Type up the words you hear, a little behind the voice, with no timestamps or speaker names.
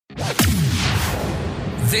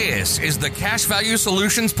This is the Cash Value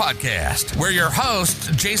Solutions Podcast, where your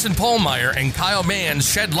hosts, Jason Pohlmeyer and Kyle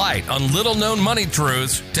Manns, shed light on little-known money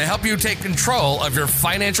truths to help you take control of your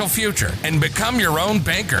financial future and become your own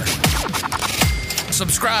banker.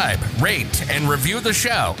 Subscribe, rate, and review the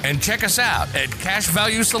show, and check us out at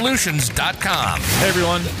cashvaluesolutions.com. Hey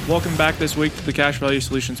everyone, welcome back this week to the Cash Value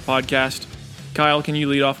Solutions Podcast. Kyle, can you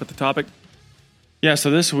lead off with the topic? Yeah,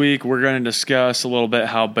 so this week we're going to discuss a little bit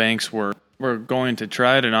how banks work. We're going to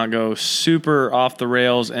try to not go super off the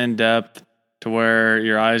rails in depth to where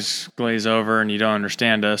your eyes glaze over and you don't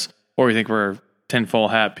understand us, or you think we're tinfoil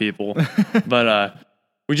hat people. But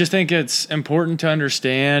we just think it's important to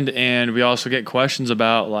understand, and we also get questions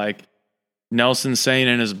about, like, Nelson saying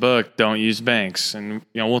in his book, don't use banks. And,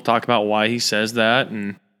 we'll talk about why he says that.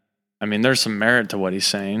 And, there's some merit to what he's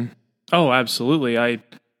saying. Oh, absolutely. I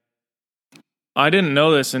didn't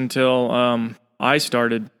know this until I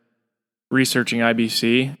started researching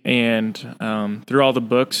IBC, and through all the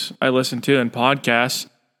books I listened to and podcasts,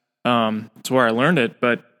 it's where I learned it.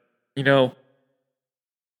 But,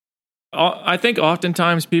 I think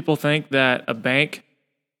oftentimes people think that a bank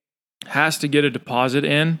has to get a deposit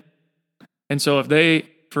in. And so if they,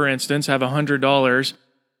 for instance, have $100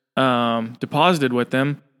 deposited with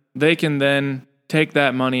them, they can then take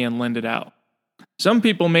that money and lend it out. Some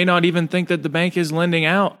people may not even think that the bank is lending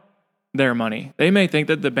out their money. They may think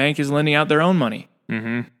that the bank is lending out their own money.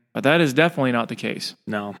 Mm-hmm. But that is definitely not the case.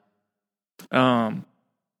 No.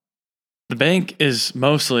 The bank is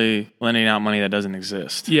mostly lending out money that doesn't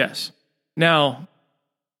exist. Yes. Now,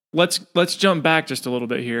 let's jump back just a little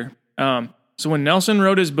bit here. So when Nelson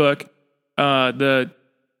wrote his book, the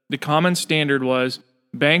common standard was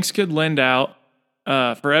banks could lend out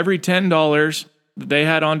for every $10 that they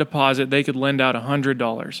had on deposit, they could lend out $100.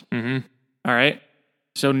 Mm-hmm. All right.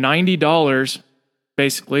 So $90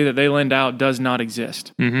 basically that they lend out does not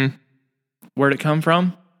exist. Mm-hmm. Where'd it come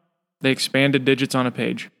from? They expanded digits on a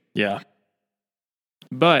page. Yeah.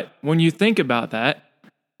 But when you think about that,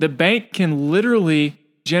 the bank can literally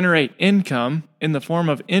generate income in the form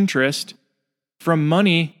of interest from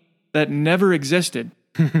money that never existed.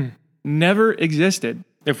 Never existed.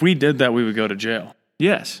 If we did that, we would go to jail.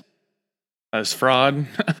 Yes. As fraud.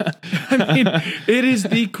 It is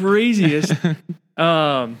the craziest.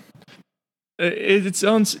 It's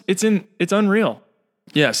unreal.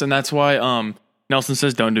 Yes, and that's why Nelson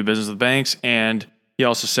says don't do business with banks, and he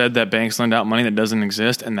also said that banks lend out money that doesn't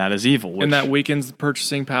exist, and that is evil. And that weakens the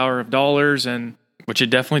purchasing power of dollars, and which it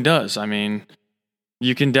definitely does. You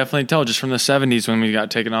can definitely tell just from the 70s when we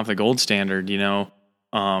got taken off the gold standard,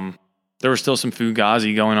 there was still some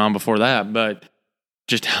fugazi going on before that, but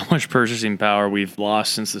just how much purchasing power we've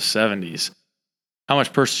lost since the 70s. How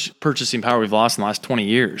much purchasing power we've lost in the last 20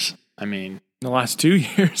 years. The last 2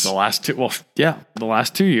 years. The last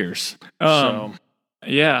 2 years. And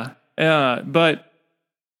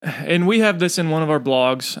we have this in one of our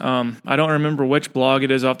blogs. I don't remember which blog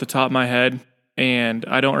it is off the top of my head, and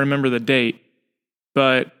I don't remember the date,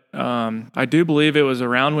 but I do believe it was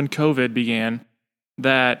around when COVID began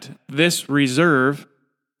that this reserve,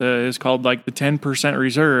 is called like the 10%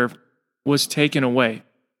 reserve, was taken away.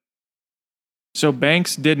 So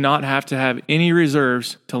banks did not have to have any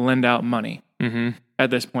reserves to lend out money at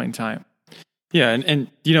this point in time. Yeah, and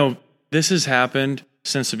this has happened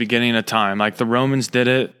since the beginning of time. Like the Romans did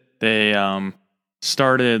it. They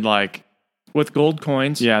started like with gold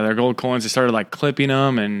coins. Yeah, their gold coins. They started like clipping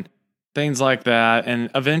them and things like that. And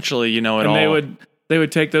eventually, they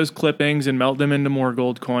would take those clippings and melt them into more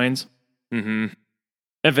gold coins. Mm-hmm.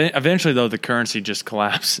 Eventually, though, the currency just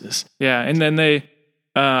collapses. Yeah, and then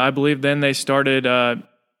I believe they started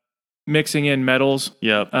mixing in metals.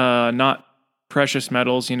 Yep. Not precious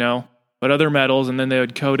metals, but other metals, and then they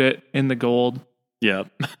would coat it in the gold.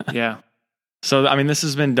 Yep. Yeah. So, this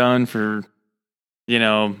has been done for,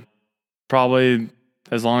 probably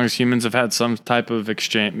as long as humans have had some type of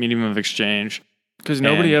medium of exchange. Because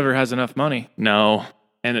nobody ever has enough money. No,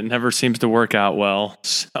 and it never seems to work out well.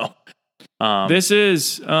 So, this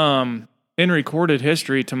is, in recorded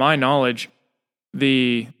history, to my knowledge,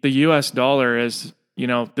 the U.S. dollar is,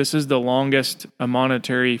 this is the longest a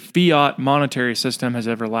fiat monetary system has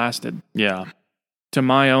ever lasted. Yeah. To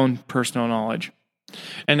my own personal knowledge.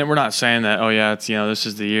 And then we're not saying that, it's, this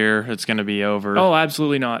is the year it's going to be over. Oh,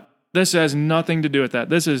 absolutely not. This has nothing to do with that.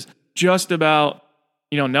 This is just about,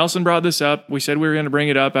 Nelson brought this up. We said we were going to bring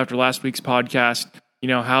it up after last week's podcast,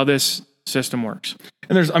 how this system works.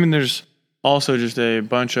 And there's also just a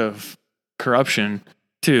bunch of corruption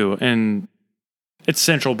too. And it's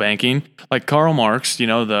central banking. Like Karl Marx,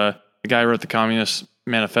 the guy who wrote the Communist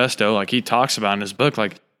Manifesto, like he talks about in his book,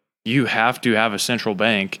 like you have to have a central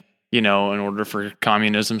bank, in order for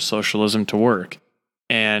communism, socialism to work.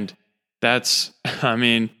 And that's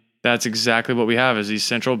exactly what we have is these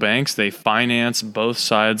central banks. They finance both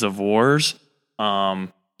sides of wars.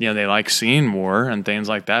 They like seeing war and things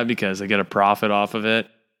like that because they get a profit off of it.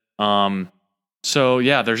 So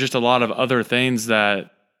yeah, there's just a lot of other things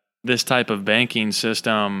that this type of banking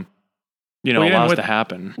system, allows to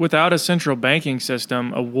happen. Without a central banking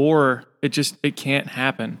system, a war, it can't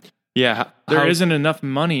happen. Yeah. There isn't enough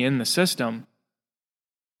money in the system.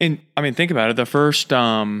 And think about it. The first,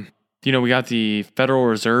 we got the Federal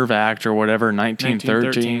Reserve Act or whatever,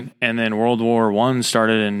 1913, and then World War I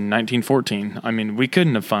started in 1914. We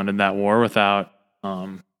couldn't have funded that war without.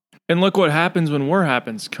 And look what happens when war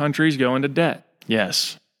happens. Countries go into debt.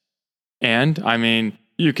 Yes. And,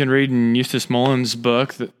 you can read in Eustace Mullins'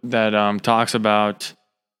 book that talks about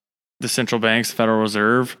the central banks, the Federal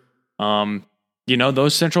Reserve.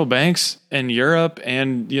 Those central banks in Europe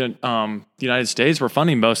and the United States were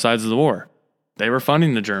funding both sides of the war. They were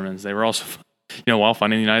funding the Germans. They were also, while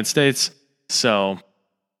funding the United States. So,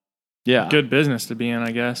 yeah. Good business to be in,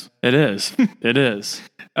 I guess. It is. It is.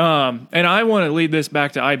 And I want to lead this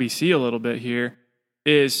back to IBC a little bit here,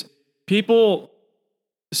 is people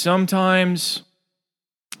sometimes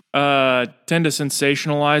tend to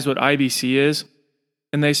sensationalize what IBC is.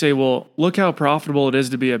 And they say, well, look how profitable it is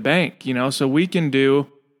to be a bank, so we can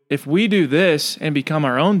if we do this and become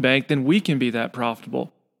our own bank, then we can be that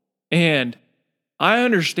profitable. And I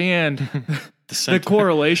understand the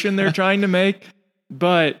correlation they're trying to make,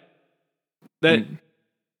 but that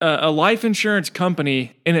a life insurance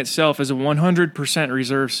company in itself is a 100%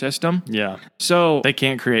 reserve system. Yeah. So they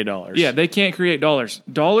can't create dollars. Yeah, they can't create dollars.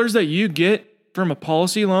 Dollars that you get from a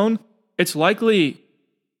policy loan,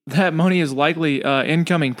 that money is likely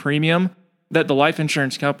incoming premium that the life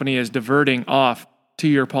insurance company is diverting off to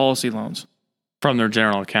your policy loans. From their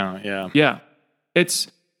general account, yeah. Yeah.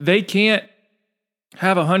 They can't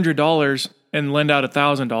have $100 and lend out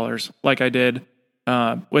 $1,000 like I did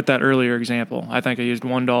with that earlier example. I think I used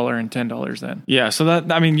 $1 and $10 then. Yeah, so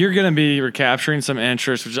you're going to be recapturing some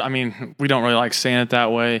interest, which, we don't really like saying it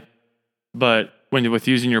that way, but with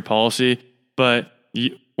using your policy, but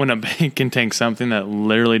when a bank can take something that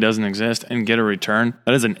literally doesn't exist and get a return,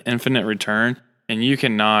 that is an infinite return, and you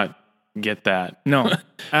cannot get that. No,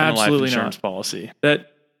 absolutely life insurance not. Policy.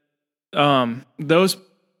 That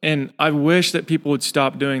and I wish that people would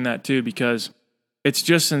stop doing that too, because it's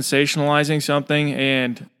just sensationalizing something.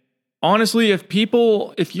 And honestly,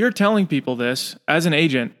 if you're telling people this as an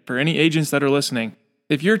agent, for any agents that are listening,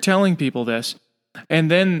 if you're telling people this,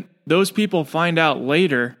 and then those people find out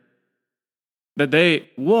later that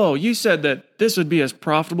you said that this would be as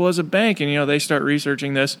profitable as a bank, and they start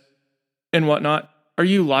researching this and whatnot. Are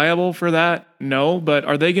you liable for that? No, but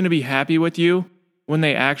are they going to be happy with you when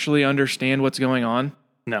they actually understand what's going on?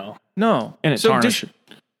 No. And it tarnishes.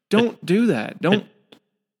 Don't do that. Don't.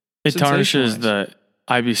 It tarnishes the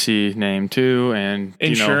IBC name too, and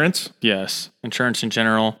insurance. Yes, insurance in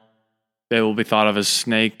general. They will be thought of as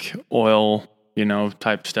snake oil,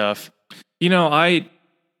 type stuff.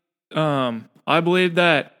 I believe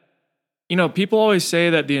that, people always say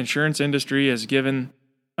that the insurance industry has given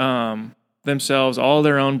themselves all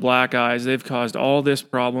their own black eyes. They've caused all this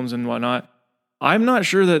problems and whatnot. I'm not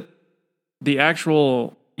sure that the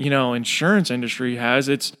actual, insurance industry has.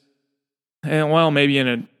 Maybe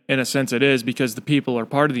in a sense it is, because the people are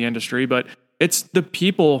part of the industry, but it's the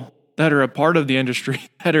people that are a part of the industry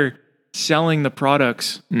that are selling the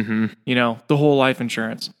products, the whole life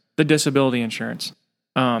insurance, the disability insurance,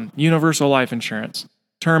 universal life insurance,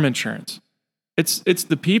 term insurance. It's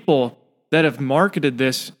the people that have marketed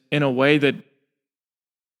this in a way that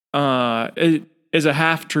it is a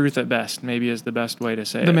half-truth at best, maybe is the best way to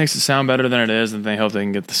say it. That makes it sound better than it is, and they hope they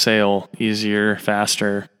can get the sale easier,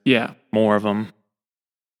 faster. Yeah. More of them.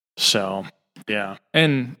 So, yeah.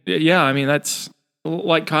 And, yeah, that's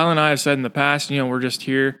like Kyle and I have said in the past, we're just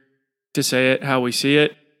here to say it how we see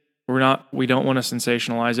it. We don't want to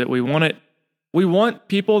sensationalize it. We want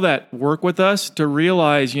people that work with us to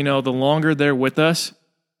realize, the longer they're with us,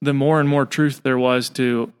 the more and more truth there was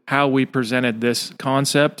to how we presented this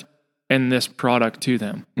concept and this product to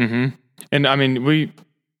them. Mm-hmm. And we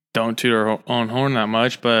don't toot our own horn that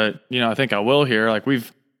much, but I think I will here. Like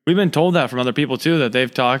we've been told that from other people too, that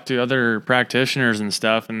they've talked to other practitioners and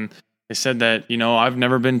stuff, and they said that I've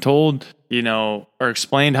never been told or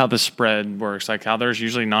explained how the spread works, like how there's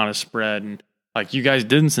usually not a spread, and like you guys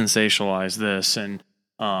didn't sensationalize this, and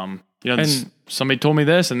somebody told me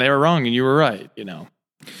this and they were wrong and you were right.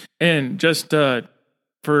 And just for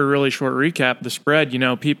a really short recap, the spread,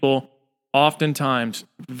 people oftentimes,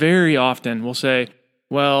 very often, will say,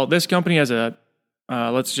 well, this company has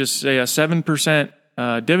let's just say a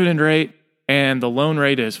 7% dividend rate, and the loan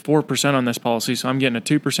rate is 4% on this policy, so I'm getting a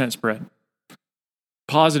 2% spread.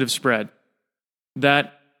 Positive spread.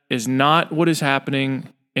 That is not what is happening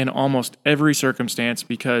in almost every circumstance,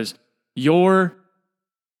 because your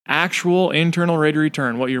actual internal rate of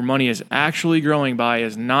return, what your money is actually growing by,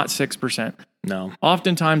 is not 6%. No.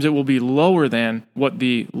 Oftentimes it will be lower than what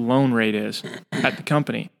the loan rate is at the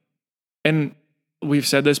company. And we've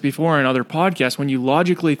said this before in other podcasts. When you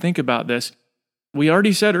logically think about this, we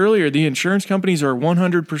already said earlier, the insurance companies are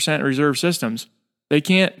 100% reserve systems. They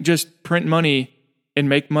can't just print money and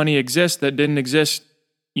make money exist that didn't exist,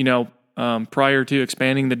 prior to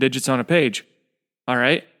expanding the digits on a page. All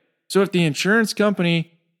right. So if the insurance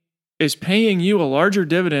company is paying you a larger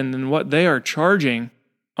dividend than what they are charging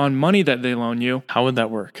on money that they loan you, how would that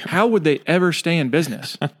work? How would they ever stay in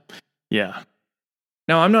business? Yeah.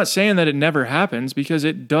 Now, I'm not saying that it never happens, because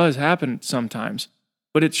it does happen sometimes,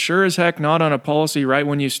 but it's sure as heck not on a policy right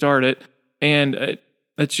when you start it. And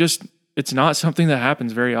it's not something that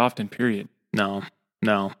happens very often, period. No.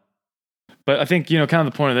 But I think, kind of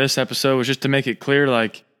the point of this episode was just to make it clear,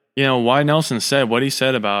 why Nelson said what he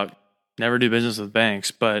said about never do business with banks.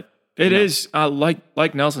 But it is,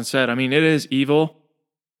 like Nelson said, I mean, it is evil.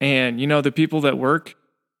 And, the people that work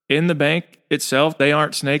in the bank itself, they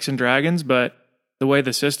aren't snakes and dragons, but the way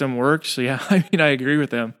the system works, yeah, I agree with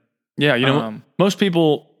them. Yeah, most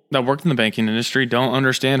people that work in the banking industry don't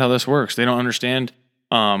understand how this works. They don't understand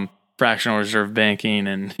fractional reserve banking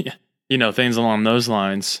and, things along those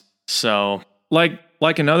lines. So, like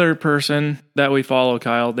another person that we follow,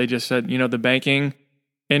 Kyle, they just said, the banking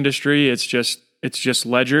industry, it's just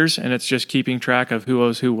ledgers, and it's just keeping track of who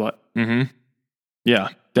owes who what. Mm-hmm. Yeah,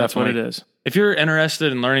 definitely. That's what it is. If you're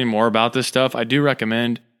interested in learning more about this stuff, I do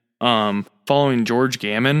recommend following George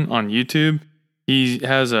Gammon on YouTube. He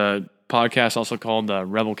has a podcast also called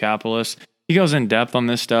Rebel Capitalist. He goes in depth on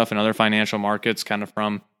this stuff and other financial markets, kind of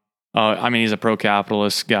from, he's a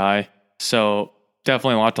pro-capitalist guy. So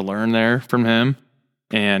definitely a lot to learn there from him.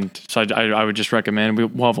 And so I would just recommend,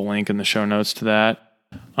 we'll have a link in the show notes to that.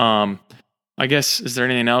 I guess, is there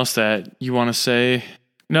anything else that you want to say?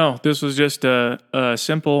 No, this was just a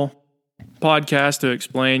simple podcast to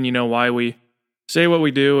explain, why we say what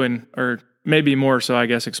we do, or maybe more so, I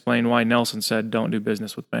guess, explain why Nelson said don't do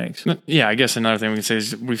business with banks. Yeah, I guess another thing we can say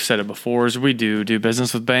is, we've said it before, is we do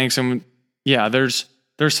business with banks. And yeah, there's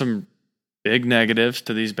some big negatives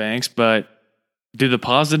to these banks, but do the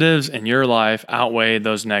positives in your life outweigh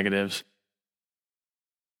those negatives?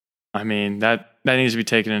 I mean, that needs to be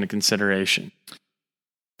taken into consideration.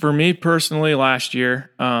 For me personally, last year,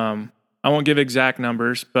 I won't give exact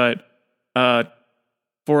numbers, but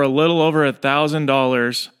for a little over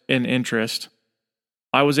 $1,000 in interest,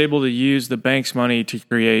 I was able to use the bank's money to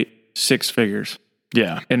create 6 figures.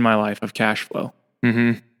 Yeah, in my life of cash flow.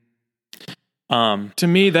 Mm-hmm. To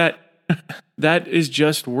me, that is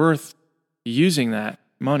just worth using that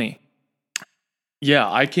money. Yeah,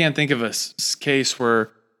 I can't think of a case where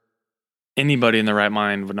anybody in their right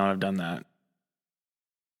mind would not have done that.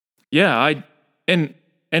 Yeah, and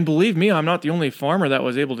believe me, I'm not the only farmer that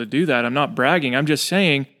was able to do that. I'm not bragging. I'm just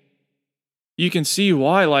saying, you can see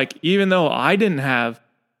why, even though I didn't have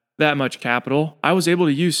that much capital, I was able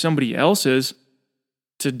to use somebody else's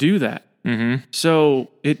to do that. Mm-hmm. So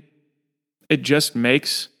it just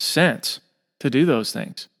makes sense to do those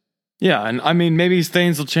things. Yeah, and I mean, maybe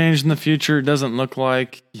things will change in the future. It doesn't look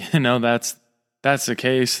like, that's the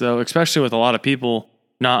case, though, especially with a lot of people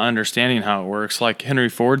not understanding how it works. Like Henry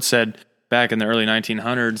Ford said back in the early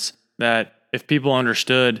 1900s, that if people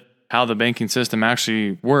understood how the banking system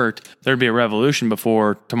actually worked, there'd be a revolution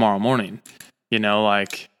before tomorrow morning.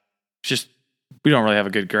 Just, we don't really have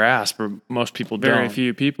a good grasp, or most people don't. Very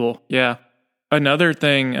few people, yeah. Another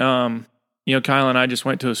thing, Kyle and I just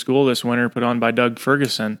went to a school this winter put on by Doug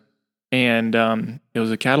Ferguson, and it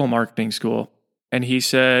was a cattle marketing school. And he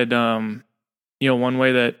said, one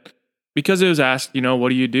way that, because it was asked, what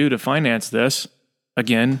do you do to finance this?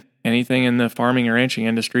 Again, anything in the farming or ranching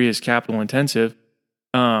industry is capital intensive.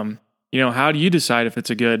 How do you decide if it's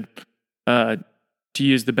a good to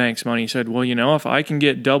use the bank's money? He said, well, if I can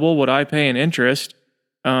get double what I pay in interest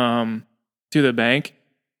to the bank,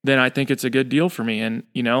 then I think it's a good deal for me. And,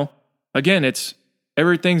 again,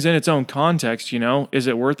 everything's in its own context. Is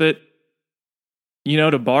it worth it,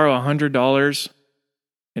 to borrow $100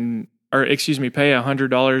 pay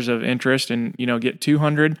 $100 of interest and, get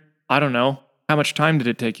 $200? I don't know. How much time did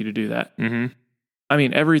it take you to do that? Mm-hmm. I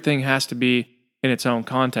mean, everything has to be in its own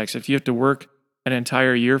context. If you have to work an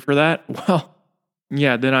entire year for that, well,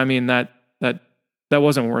 yeah, then I mean that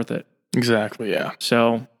wasn't worth it. Exactly. Yeah.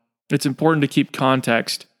 So it's important to keep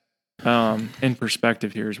context in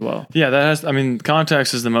perspective here as well. Yeah,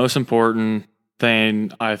 context is the most important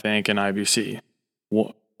thing, I think, in IBC.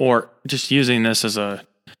 Or just using this as a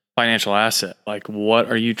financial asset. Like, what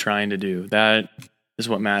are you trying to do? That is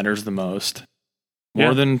what matters the most.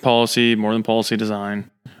 More than policy design.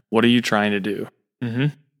 What are you trying to do? Mm-hmm.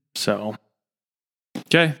 So.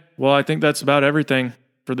 Okay. Well, I think that's about everything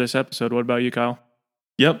for this episode. What about you, Kyle?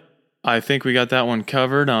 Yep. I think we got that one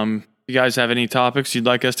covered. If you guys have any topics you'd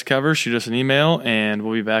like us to cover, shoot us an email, and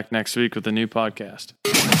we'll be back next week with a new podcast.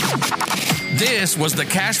 This was the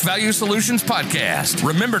Cash Value Solutions Podcast.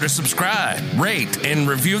 Remember to subscribe, rate, and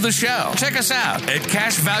review the show. Check us out at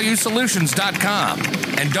cashvaluesolutions.com.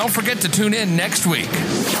 And don't forget to tune in next week.